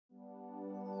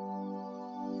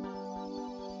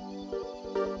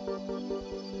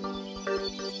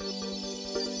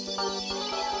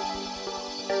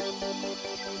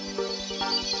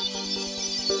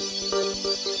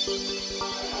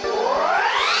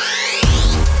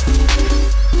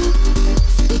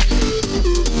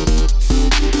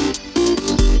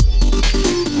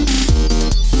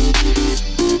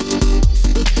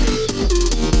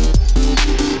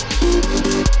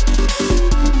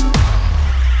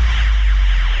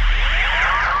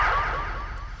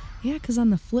because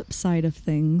on the flip side of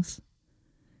things,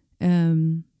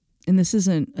 and this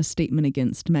isn't a statement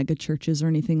against mega churches or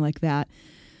anything like that,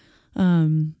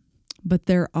 but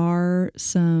there are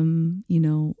some,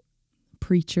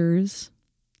 preachers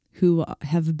who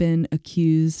have been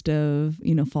accused of,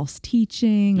 false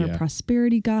teaching or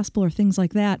prosperity gospel or things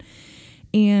like that.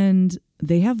 And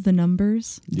they have the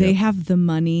numbers, they have the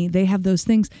money, they have those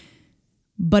things.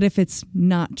 But if it's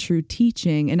not true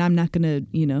teaching, and I'm not going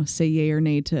to, say yay or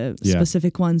nay to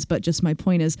specific ones, but just my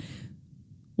point is,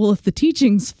 well, if the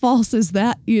teaching's false, is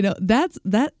that, that's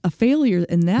a failure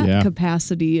in that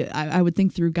capacity. I would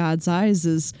think through God's eyes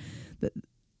is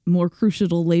more crucial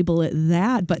to label it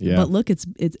that. But look,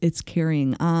 it's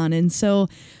carrying on. And so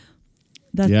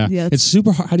it's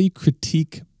super hard. How do you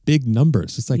critique big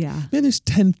numbers? It's like, man, there's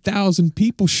 10,000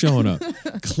 people showing up.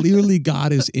 Clearly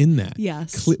God is in that.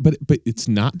 Yes. But it's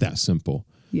not that simple.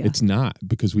 Yeah. It's not,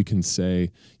 because we can say,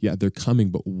 they're coming,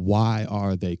 but why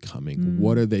are they coming?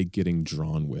 What are they getting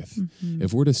drawn with? Mm-hmm.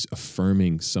 If we're just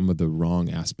affirming some of the wrong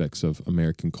aspects of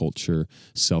American culture,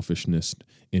 selfishness,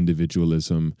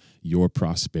 individualism, your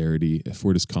prosperity, if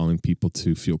we're just calling people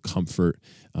to feel comfort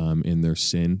in their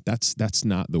sin, that's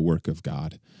not the work of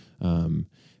God.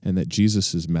 And that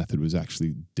Jesus's method was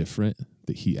actually different,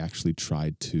 that he actually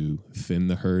tried to thin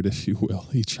the herd, if you will.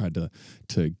 He tried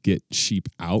to get sheep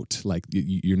out, like,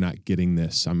 you're not getting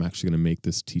this. I'm actually going to make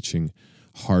this teaching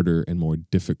harder and more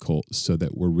difficult so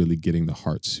that we're really getting the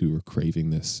hearts who are craving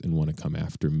this and want to come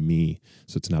after me.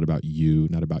 So it's not about you,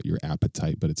 not about your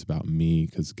appetite, but it's about me,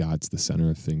 because God's the center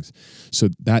of things. So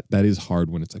that is hard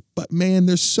when it's like, but man,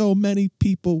 there's so many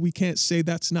people, we can't say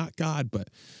that's not God, but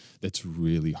that's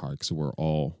really hard because we're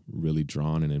all really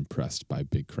drawn and impressed by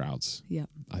big crowds. Yep.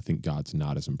 I think God's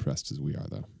not as impressed as we are,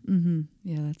 though. Mm-hmm.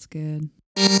 Yeah, that's good.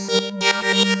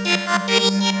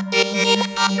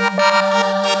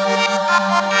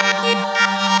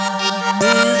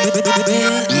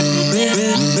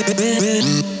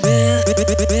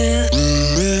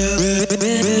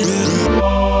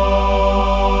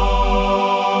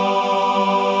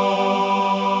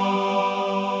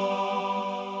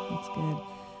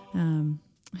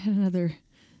 I had another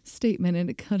statement and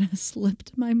it kind of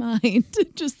slipped my mind.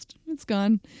 It's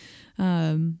gone.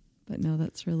 But no,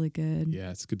 that's really good. Yeah,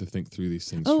 it's good to think through these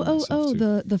things.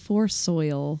 The four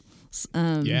soils.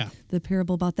 The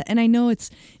parable about that. And I know it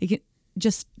can,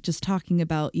 just talking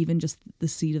about even just the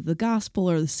seed of the gospel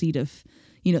or the seed of,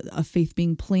 a faith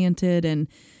being planted, and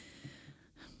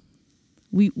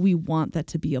we want that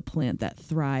to be a plant that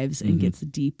thrives and gets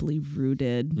deeply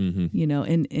rooted,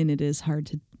 and it is hard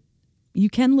to, you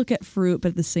can look at fruit, but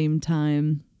at the same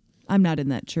time, I'm not in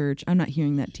that church. I'm not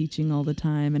hearing that teaching all the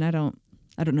time. And I don't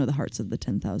know the hearts of the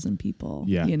 10,000 people.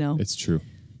 Yeah, it's true.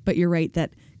 But you're right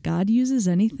that God uses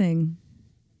anything.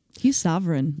 He's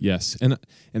sovereign. Yes. And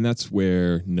that's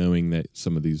where knowing that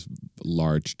some of these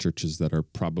large churches that are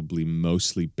probably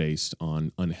mostly based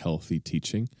on unhealthy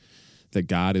teaching, that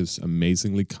God is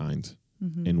amazingly kind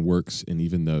and works in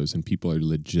even those, and people are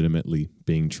legitimately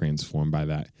being transformed by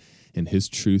that. And his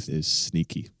truth is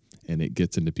sneaky, and it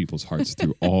gets into people's hearts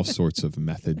through all sorts of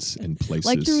methods and places.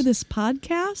 Like through this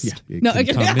podcast? Yeah, it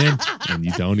can come in, and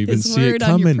you don't even see it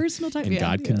coming. On your personal time. And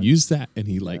God can use that, and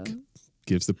he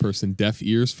gives the person deaf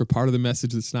ears for part of the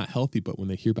message that's not healthy, but when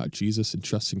they hear about Jesus and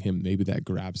trusting him, maybe that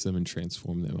grabs them and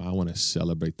transforms them. I want to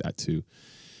celebrate that too,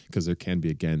 because there can be,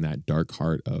 again, that dark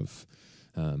heart of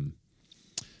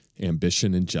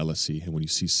ambition and jealousy. And when you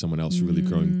see someone else really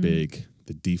growing big,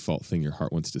 the default thing your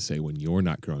heart wants to say when you're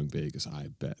not growing big is, I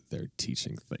bet they're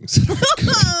teaching things that are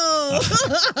good.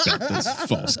 I bet there's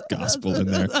false gospel in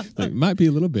there. Like, it might be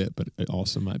a little bit, but it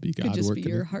also might be God could just working. Be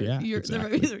your heart. Yeah,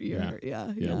 exactly.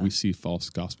 We see false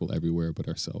gospel everywhere but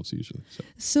ourselves usually.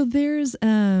 So there's,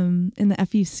 in the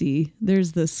FEC,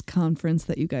 there's this conference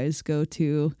that you guys go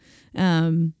to.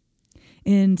 And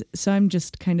so I'm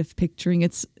just kind of picturing,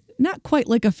 it's not quite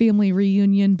like a family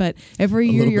reunion, but every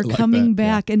year you're coming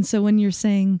back. Yeah. And so when you're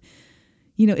saying,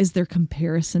 is there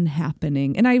comparison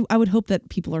happening? And I would hope that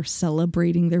people are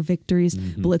celebrating their victories,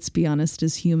 but let's be honest,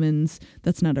 as humans,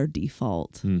 that's not our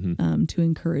default, to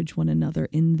encourage one another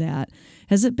in that.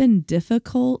 Has it been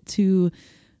difficult to,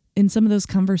 in some of those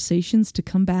conversations, to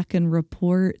come back and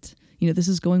report, this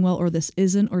is going well, or this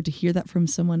isn't, or to hear that from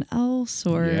someone else?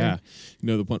 Or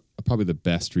probably the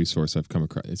best resource I've come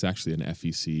across is actually an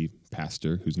FEC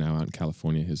pastor who's now out in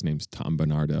California. His name's Tom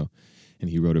Bernardo, and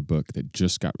he wrote a book that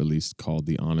just got released called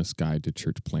The Honest Guide to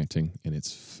Church Planting, and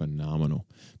it's phenomenal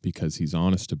because he's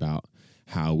honest about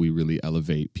how we really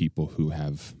elevate people who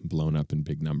have blown up in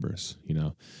big numbers. You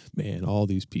know, man, all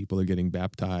these people are getting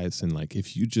baptized, and like,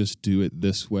 if you just do it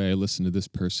this way, listen to this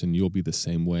person, you'll be the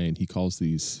same way. And he calls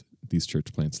these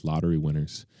church plants lottery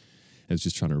winners. As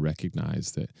just trying to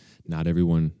recognize that not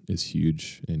everyone is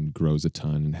huge and grows a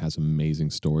ton and has amazing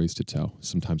stories to tell.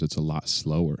 Sometimes it's a lot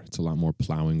slower. It's a lot more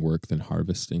plowing work than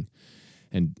harvesting.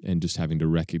 And just having to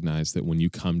recognize that when you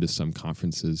come to some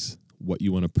conferences, what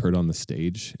you want to put on the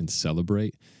stage and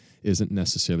celebrate isn't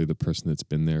necessarily the person that's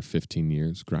been there 15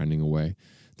 years grinding away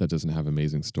that doesn't have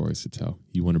amazing stories to tell.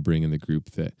 You want to bring in the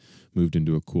group that moved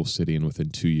into a cool city and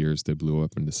within 2 years they blew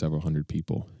up into several hundred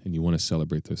people, and you want to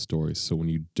celebrate those stories. So when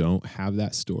you don't have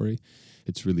that story,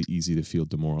 it's really easy to feel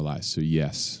demoralized. So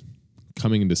yes,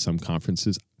 coming into some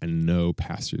conferences, I know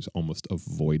pastors almost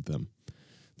avoid them.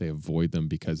 They avoid them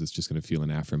because it's just going to feel an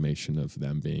affirmation of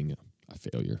them being a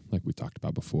failure, like we talked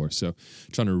about before. So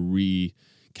trying to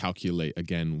recalculate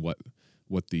again what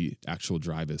the actual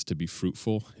drive is to be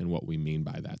fruitful, and what we mean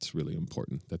by that's really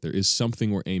important. That there is something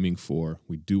we're aiming for.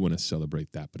 We do want to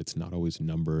celebrate that, but it's not always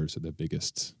numbers or the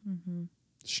biggest,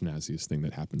 schnazziest thing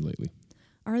that happened lately.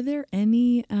 Are there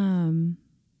any, I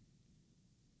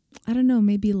don't know,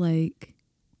 maybe like,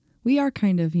 we are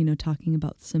kind of, talking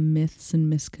about some myths and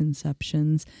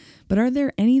misconceptions, but are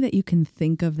there any that you can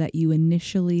think of that you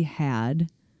initially had,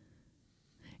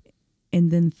 and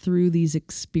then through these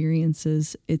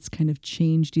experiences, it's kind of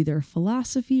changed either a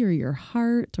philosophy or your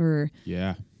heart or...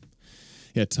 Yeah,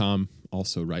 Tom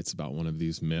also writes about one of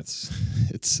these myths.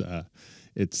 It's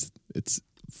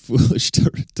foolish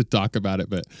to talk about it,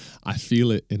 but I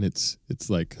feel it, and it's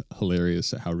like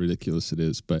hilarious at how ridiculous it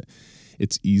is. But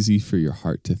it's easy for your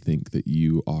heart to think that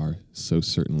you are so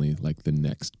certainly like the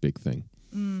next big thing.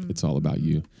 It's all about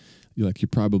you. You're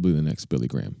probably the next Billy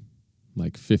Graham.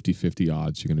 Like 50-50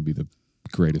 odds you're going to be the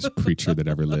greatest preacher that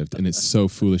ever lived. And it's so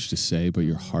foolish to say, but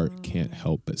your heart can't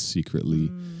help but secretly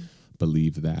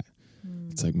believe that.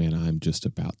 It's like, man, I'm just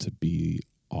about to be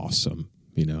awesome,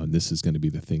 and this is going to be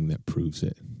the thing that proves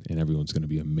it. And everyone's going to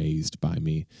be amazed by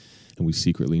me. And we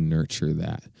secretly nurture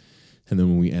that. And then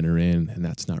when we enter in and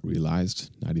that's not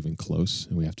realized, not even close,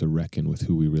 and we have to reckon with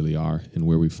who we really are and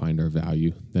where we find our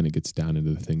value, then it gets down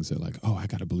into the things that like, oh, I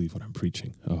got to believe what I'm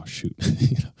preaching. Oh, shoot.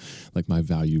 Like my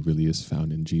value really is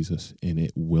found in Jesus, and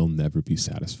it will never be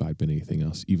satisfied by anything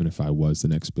else. Even if I was the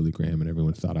next Billy Graham and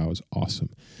everyone thought I was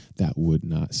awesome, that would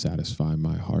not satisfy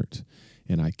my heart.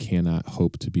 And I cannot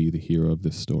hope to be the hero of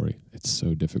this story. It's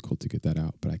so difficult to get that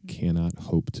out, but I cannot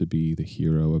hope to be the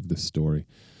hero of this story.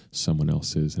 Someone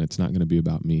else is, and it's not going to be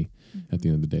about me at the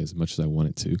end of the day as much as I want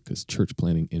it to, because church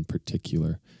planting in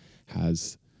particular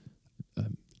has,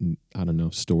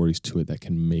 stories to it that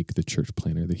can make the church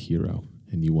planter the hero,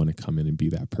 and you want to come in and be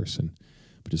that person,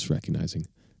 but just recognizing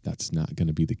that's not going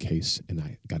to be the case, and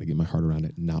I got to get my heart around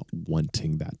it, not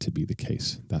wanting that to be the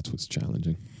case. That's what's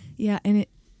challenging. Yeah, and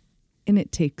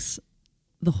it takes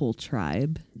the whole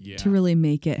tribe to really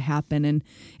make it happen,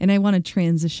 and I want to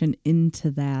transition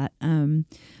into that.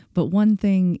 But one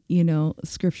thing,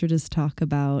 Scripture does talk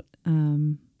about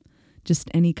just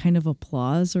any kind of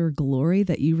applause or glory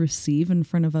that you receive in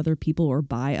front of other people or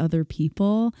by other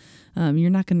people. You're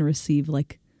not going to receive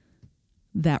like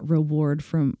that reward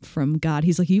from God.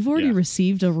 He's like, you've already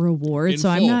received a reward, so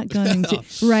I'm not going to,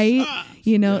 right?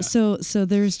 So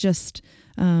there's just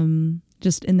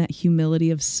in that humility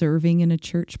of serving in a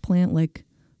church plant, like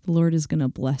the Lord is going to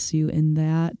bless you in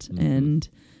that, and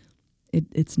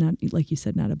it's not, like you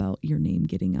said, not about your name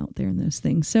getting out there and those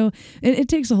things. So it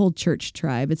takes a whole church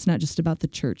tribe. It's not just about the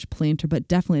church planter, but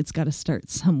definitely it's got to start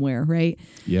somewhere, right?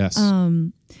 Yes.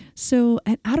 So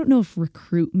I don't know if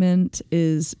recruitment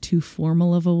is too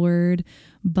formal of a word,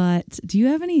 but do you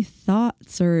have any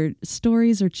thoughts or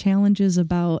stories or challenges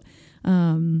about,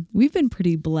 we've been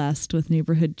pretty blessed with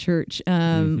Neighborhood Church,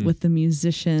 with the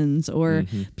musicians or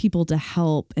people to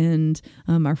help. And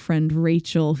our friend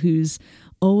Rachel, who's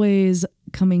always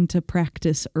coming to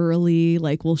practice early,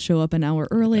 like we'll show up an hour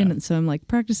early. And so I'm like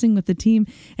practicing with the team.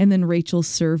 And then Rachel's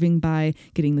serving by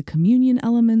getting the communion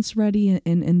elements ready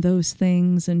and those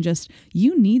things. And just,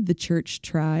 you need the church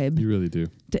tribe. You really do.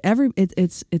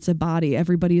 It's a body.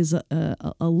 Everybody is a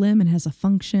limb and has a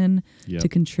function to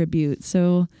contribute.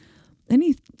 So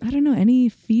any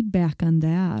feedback on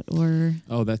that or?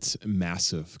 Oh, that's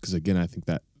massive. Because again, I think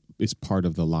that is part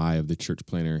of the lie of the church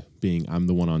planter being, I'm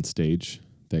the one on stage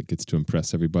that gets to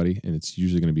impress everybody. And it's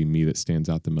usually going to be me that stands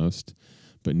out the most,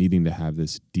 but needing to have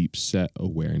this deep set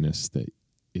awareness that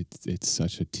it's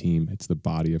such a team. It's the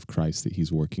body of Christ that he's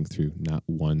working through, not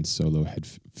one solo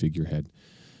figurehead.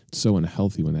 It's so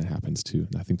unhealthy when that happens too.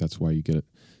 And I think that's why you get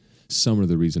some of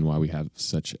the reason why we have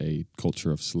such a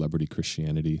culture of celebrity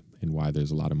Christianity and why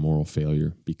there's a lot of moral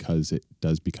failure, because it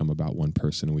does become about one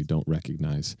person and we don't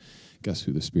recognize, guess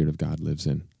who the Spirit of God lives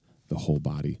in? The whole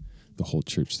body, the whole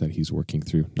church that he's working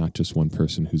through, not just one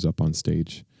person who's up on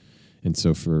stage. And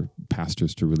so for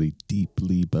pastors to really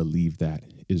deeply believe that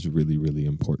is really, really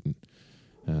important.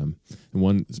 And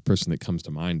one person that comes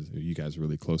to mind, who you guys are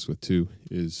really close with too,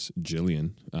 is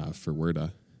Jillian for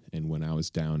Werda. And when I was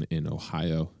down in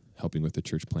Ohio helping with the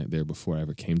church plant there before I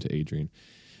ever came to Adrian,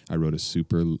 I wrote a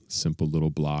super simple little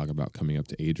blog about coming up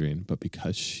to Adrian. But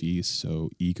because she's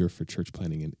so eager for church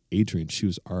planting in Adrian, she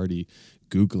was already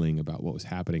Googling about what was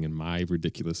happening, and my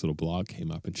ridiculous little blog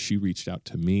came up, and she reached out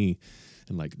to me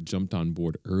and like jumped on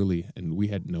board early, and we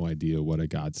had no idea what a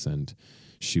godsend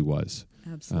she was.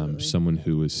 Absolutely. Someone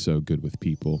who was so good with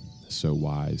people, so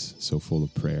wise, so full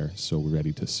of prayer, so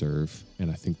ready to serve. And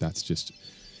I think that's just,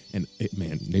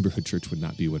 Neighborhood Church would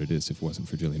not be what it is if it wasn't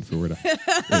for Jillian Forwarda.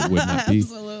 It would not be.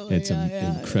 Absolutely. It's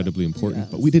incredibly important.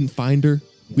 Yes. But we didn't find her.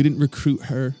 We didn't recruit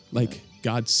her. Like,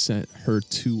 God sent her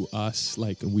to us.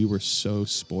 Like, we were so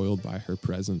spoiled by her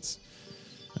presence.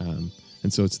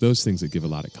 And so it's those things that give a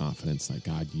lot of confidence. Like,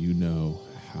 God, you know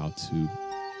how to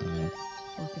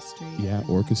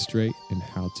orchestrate and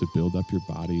how to build up your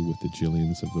body with the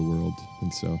Jillians of the world.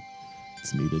 And so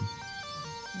it's needed.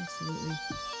 Absolutely.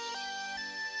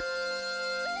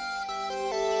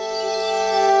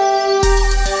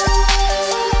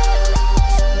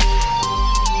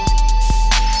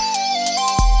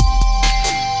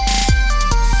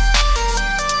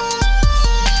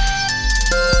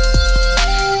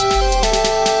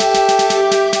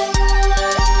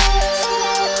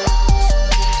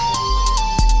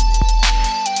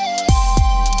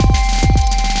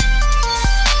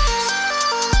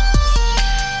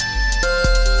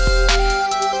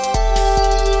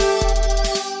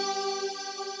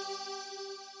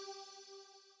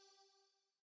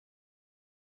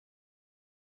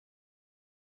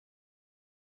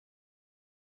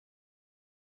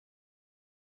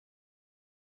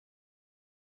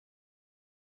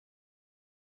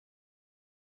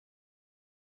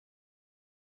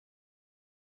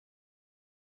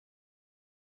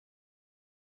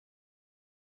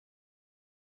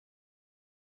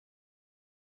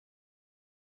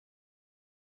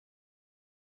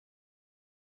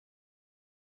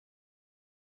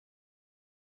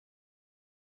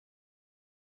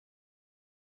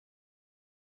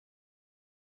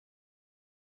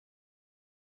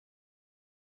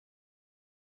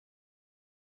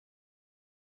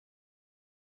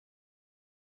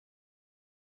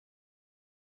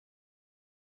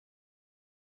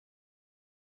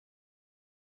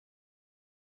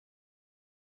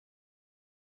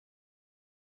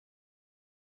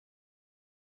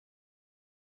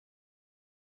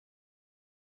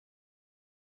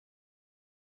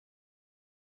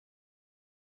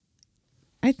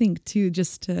 I think too,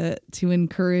 just to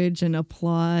encourage and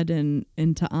applaud and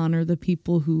to honor the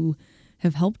people who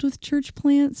have helped with church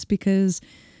plants, because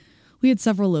we had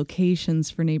several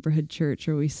locations for Neighborhood Church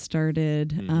where we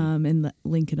started in the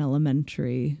Lincoln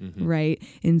Elementary, right?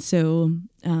 And so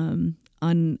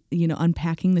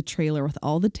unpacking the trailer with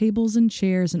all the tables and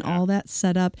chairs and all that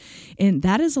set up. And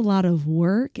that is a lot of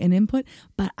work and input,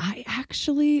 but I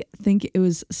actually think it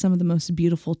was some of the most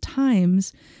beautiful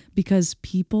times because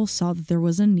people saw that there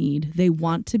was a need. They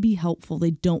want to be helpful.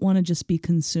 They don't want to just be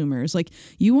consumers. Like,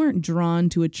 you weren't drawn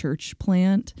to a church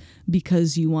plant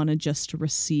because you want to just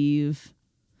receive.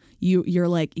 You're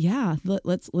like, yeah,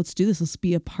 let's do this. Let's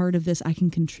be a part of this. I can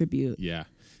contribute. Yeah.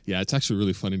 Yeah, it's actually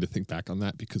really funny to think back on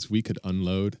that, because we could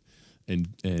unload and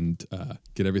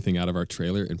get everything out of our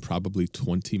trailer in probably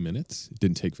 20 minutes. It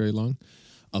didn't take very long.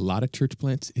 A lot of church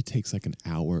plants, it takes like an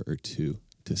hour or two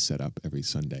to set up every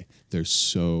Sunday. There's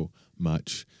so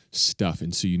much stuff,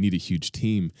 and so you need a huge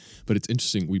team. But it's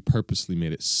interesting, we purposely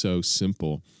made it so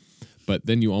simple, but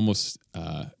then you almost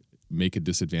make a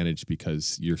disadvantage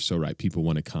because you're so right. People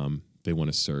want to come. They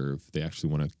want to serve. They actually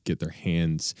want to get their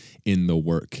hands in the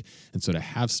work. And so to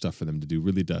have stuff for them to do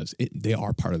really does. They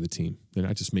are part of the team. They're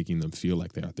not just making them feel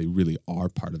like they are. They really are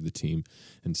part of the team.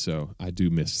 And so I do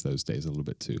miss those days a little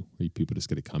bit too, where people just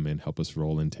get to come in, help us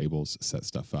roll in tables, set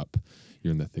stuff up.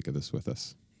 You're in the thick of this with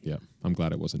us. Yeah. I'm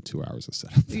glad it wasn't 2 hours of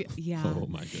setup. Yeah. Oh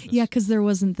my goodness. Yeah, because there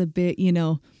wasn't the bit,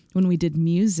 when we did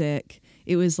music,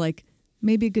 it was like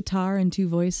maybe a guitar and two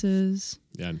voices.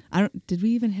 Yeah. Did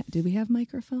we have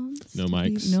microphones? No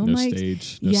mics, no mics?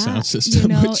 Stage, no sound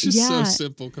system, which is so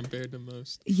simple compared to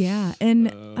most. Yeah. And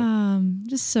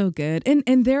just so good.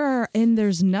 And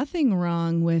there's nothing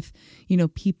wrong with,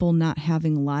 people not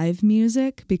having live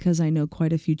music, because I know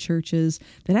quite a few churches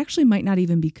that actually might not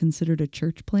even be considered a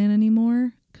church plant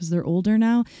anymore because they're older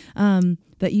now,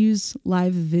 that use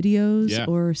live videos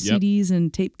or CDs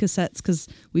and tape cassettes, because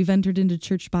we've entered into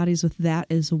church bodies with that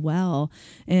as well.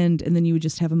 And then you would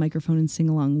just have a microphone and sing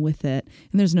along with it.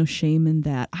 And there's no shame in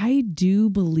that. I do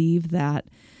believe that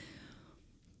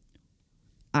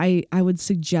I would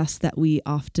suggest that we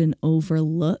often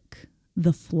overlook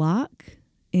the flock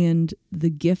and the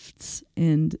gifts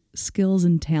and skills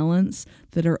and talents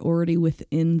that are already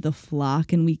within the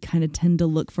flock. And we kind of tend to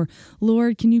look for,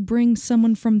 Lord, can you bring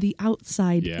someone from the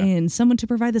outside in, someone to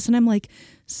provide this? And I'm like,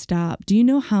 stop. Do you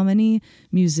know how many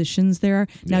musicians there are?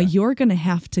 Now you're going to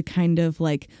have to kind of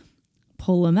like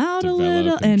pull them out a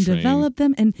little and develop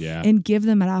them and give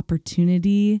them an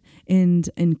opportunity and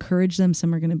encourage them.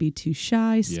 Some are going to be too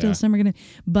shy still. Some are going to,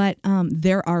 but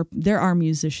there are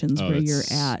musicians where you're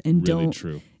at, and really don't.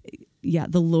 True. Yeah,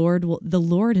 the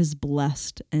Lord has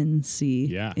blessed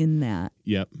NC in that.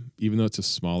 Yep. Even though it's a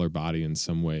smaller body in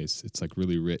some ways, it's like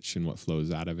really rich in what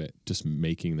flows out of it. Just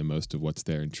making the most of what's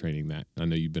there and training that. I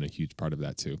know you've been a huge part of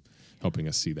that too, helping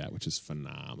us see that, which is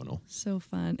phenomenal. So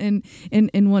fun.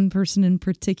 And one person in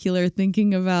particular,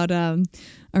 thinking about our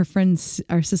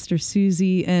sister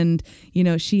Susie, and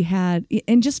she had,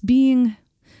 and just being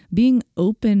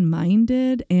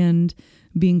open-minded and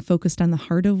being focused on the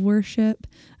heart of worship.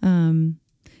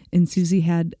 And Susie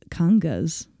had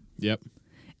congas. Yep.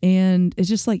 And it's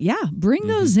just like, bring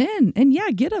those in, and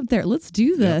get up there. Let's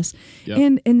do this.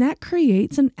 Yep. And that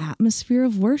creates an atmosphere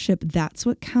of worship. That's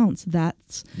what counts.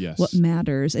 That's what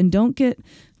matters. And don't get,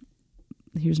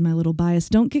 here's my little bias,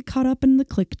 don't get caught up in the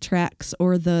click tracks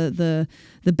or the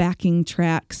backing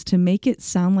tracks to make it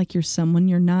sound like you're someone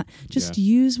you're not. Just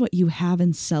use what you have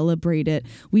and celebrate it.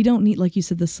 We don't need, like you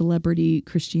said, the celebrity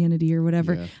Christianity or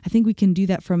whatever. Yeah. I think we can do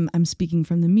that I'm speaking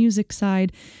from the music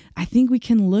side. I think we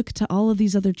can look to all of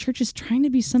these other churches trying to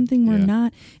be something we're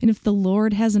not. And if the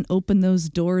Lord hasn't opened those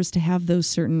doors to have those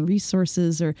certain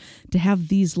resources or to have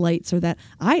these lights or that,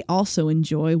 I also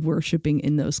enjoy worshiping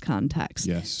in those contexts.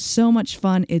 Yes. So much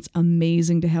fun. It's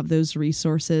amazing to have those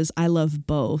resources. I love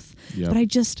both. Yep. But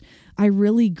I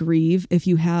really grieve if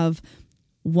you have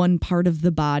one part of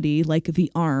the body, like the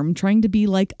arm, trying to be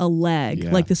like a leg,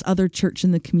 like this other church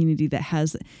in the community that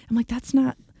has it. I'm like, that's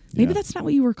not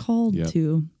what you were called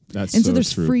to. So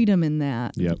there's freedom in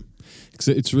that. Yep.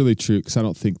 It's really true, because I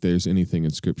don't think there's anything in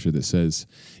Scripture that says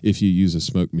if you use a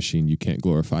smoke machine, you can't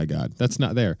glorify God. That's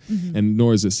not there. Mm-hmm. And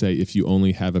nor does it say if you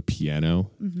only have a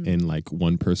piano and like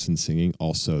one person singing,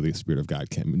 also the Spirit of God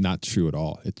can. Not true at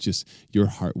all. It's just your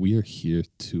heart. We are here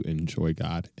to enjoy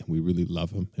God, and we really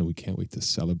love Him, and we can't wait to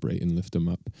celebrate and lift Him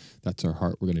up. That's our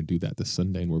heart. We're going to do that this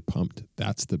Sunday, and we're pumped.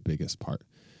 That's the biggest part.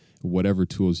 Whatever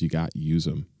tools you got, use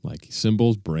them. Like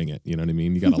cymbals, bring it. You know what I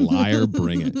mean? You got a lyre,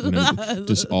 bring it.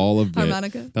 Just all of it.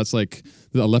 Harmonica. That's like,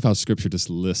 I love how Scripture just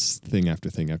lists thing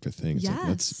after thing after thing.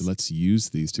 It's like, let's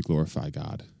use these to glorify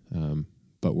God.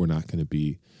 But we're not going to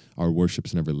be, our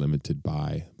worship's never limited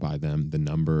by them, the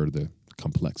number, the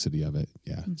complexity of it.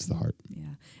 Yeah, it's the heart.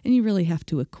 Yeah, and you really have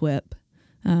to equip.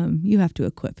 You have to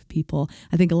equip people.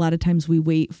 I think a lot of times we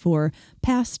wait for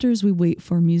pastors, we wait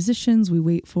for musicians, we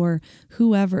wait for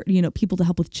whoever, people to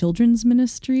help with children's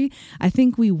ministry. I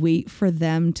think we wait for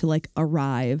them to like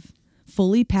arrive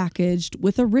fully packaged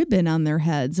with a ribbon on their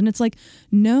heads. And it's like,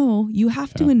 no, you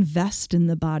have to invest in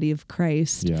the body of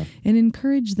Christ and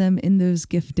encourage them in those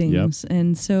giftings. Yep.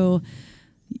 And so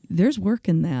there's work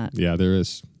in that. Yeah, there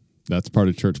is. That's part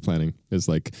of church planning. Is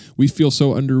like, we feel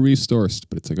so under-resourced,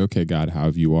 but it's like, okay, God, how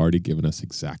have you already given us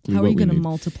exactly what we need? How are you going to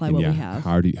multiply what we have?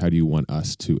 How do you want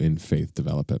us to, in faith,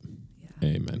 develop it? Yeah.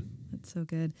 Amen. That's so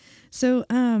good. So,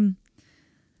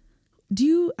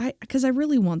 because I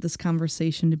really want this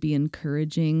conversation to be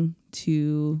encouraging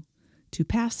to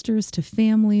pastors, to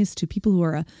families, to people who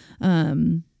are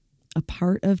a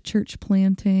part of church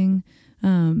planting.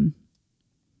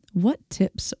 What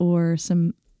tips or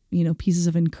some pieces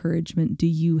of encouragement do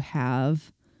you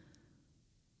have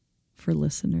for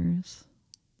listeners?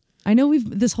 I know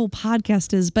this whole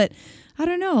podcast is, but I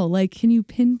don't know, like, can you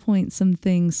pinpoint some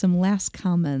things, some last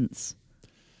comments?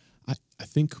 I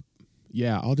think,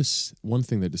 one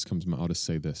thing that just comes to mind, I'll just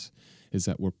say this, is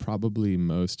that we're probably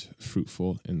most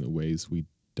fruitful in the ways we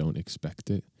don't expect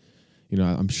it.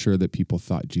 I'm sure that people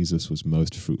thought Jesus was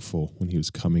most fruitful when he was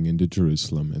coming into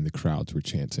Jerusalem and the crowds were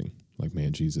chanting. Like,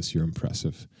 man, Jesus, you're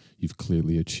impressive. You've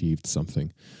clearly achieved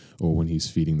something. Or when he's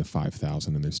feeding the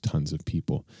 5,000 and there's tons of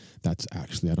people. That's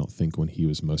actually, I don't think, when he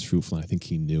was most fruitful. I think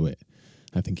he knew it.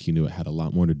 I think he knew it had a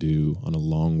lot more to do on a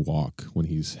long walk when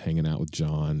he's hanging out with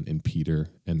John and Peter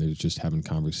and they're just having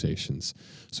conversations.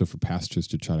 So for pastors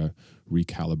to try to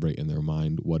recalibrate in their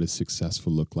mind, what does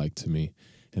successful look like to me?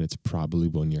 And it's probably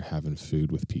when you're having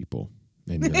food with people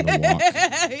and you're on a walk.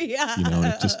 Yeah. You know,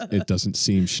 and it doesn't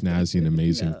seem snazzy and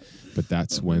amazing, but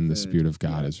that's when the Spirit of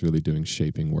God is really doing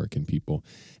shaping work in people.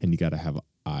 And you got to have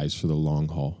eyes for the long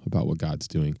haul about what God's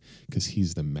doing, because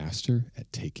he's the master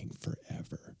at taking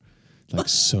forever. Like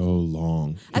so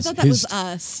long. I thought that was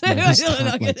us.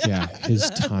 Yeah, his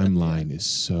timeline is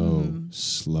so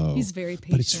slow. He's very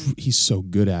patient. But he's so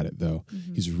good at it, though.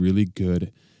 Mm-hmm. He's really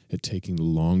good at taking the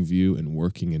long view and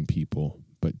working in people,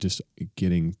 but just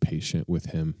getting patient with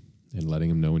him and letting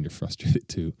him know when you're frustrated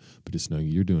too, but just knowing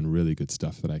you're doing really good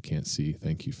stuff that I can't see.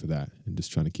 Thank you for that. And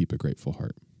just trying to keep a grateful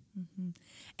heart. Mm-hmm.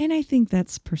 And I think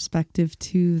that's perspective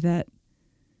too, that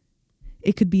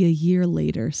it could be a year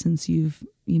later since you've,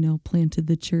 planted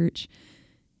the church.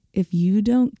 If you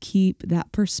don't keep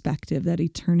that perspective, that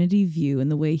eternity view, and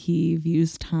the way he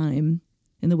views time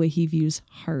and the way he views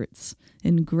hearts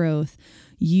and growth,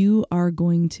 you are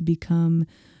going to become,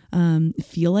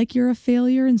 feel like you're a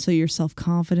failure. And so your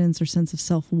self-confidence or sense of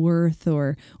self-worth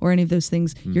or any of those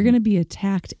things, you're going to be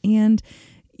attacked, and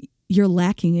you're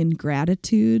lacking in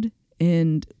gratitude,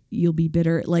 and you'll be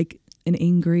bitter, and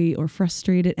angry or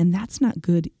frustrated, and that's not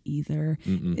good either.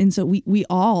 Mm-mm. And so we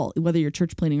all, whether you're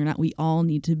church planting or not, we all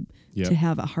need to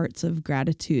have a hearts of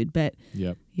gratitude. But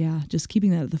just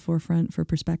keeping that at the forefront for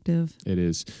perspective. It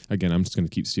is. Again, I'm just going to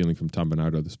keep stealing from Tom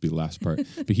Bernardo. This will be the last part.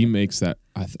 But he makes that,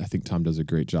 I think Tom does a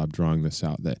great job drawing this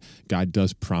out, that God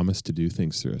does promise to do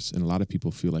things through us. And a lot of people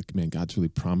feel like, man, God's really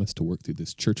promised to work through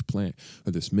this church plant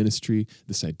or this ministry,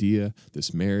 this idea,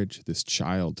 this marriage, this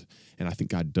child. And I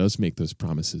think God does make those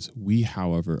promises. We,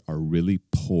 however, are really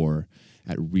poor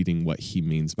at reading what he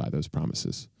means by those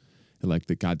promises. Like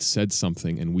that God said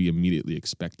something and we immediately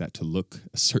expect that to look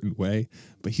a certain way,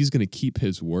 but he's going to keep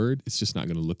his word. It's just not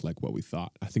going to look like what we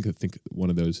thought. I think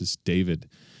one of those is David,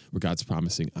 where God's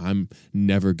promising, I'm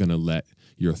never going to let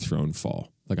your throne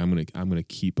fall. Like I'm going to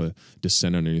keep a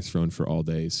descendant on your throne for all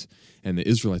days. And the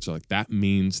Israelites are like, that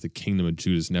means the kingdom of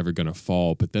Judah is never going to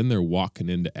fall. But then they're walking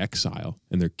into exile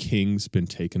and their king's been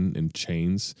taken in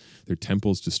chains. Their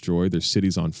temple's destroyed. Their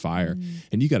city's on fire.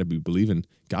 And you got to be believing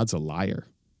God's a liar,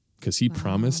 because he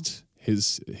promised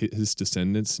his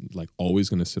descendants always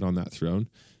going to sit on that throne.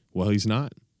 Well, he's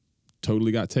not.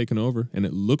 Totally got taken over, and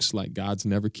it looks like God's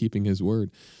never keeping his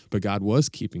word. But God was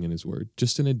keeping in his word,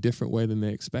 just in a different way than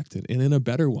they expected, and in a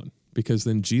better one. Because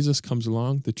then Jesus comes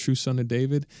along, the true son of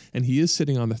David, and he is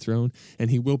sitting on the throne, and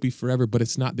he will be forever, but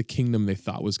it's not the kingdom they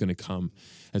thought was going to come.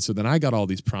 And so then I got all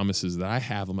these promises that I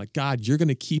have. I'm like, God, you're going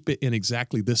to keep it in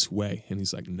exactly this way. And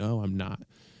he's like, no, I'm not.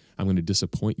 I'm going to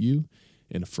disappoint you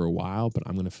and for a while, but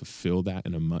I'm going to fulfill that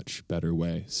in a much better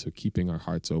way. So keeping our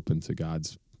hearts open to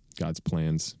God's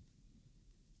plans.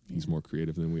 He's more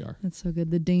creative than we are. That's so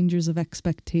good. The dangers of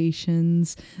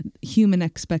expectations, human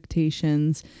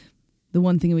expectations. The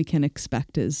one thing we can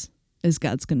expect is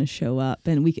God's going to show up,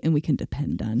 and we can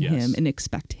depend on him and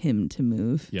expect him to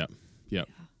move. Yep.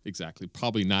 Exactly.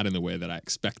 Probably not in the way that I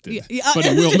expected, but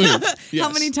it will move. Yes.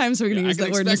 How many times are we going to use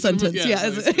that word in a sentence?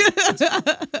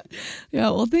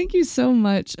 Well, thank you so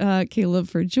much, Caleb,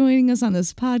 for joining us on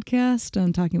this podcast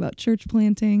on talking about church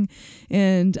planting.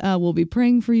 And we'll be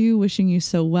praying for you, wishing you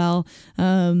so well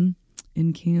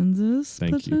in Kansas,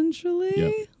 potentially.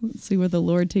 Yep. Let's see where the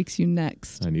Lord takes you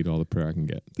next. I need all the prayer I can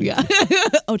get.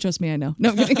 Oh, trust me, I know. No,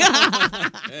 I'm kidding.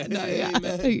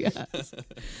 Yes.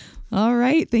 All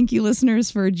right. Thank you, listeners,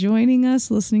 for joining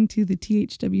us, listening to the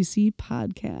THWC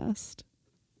podcast.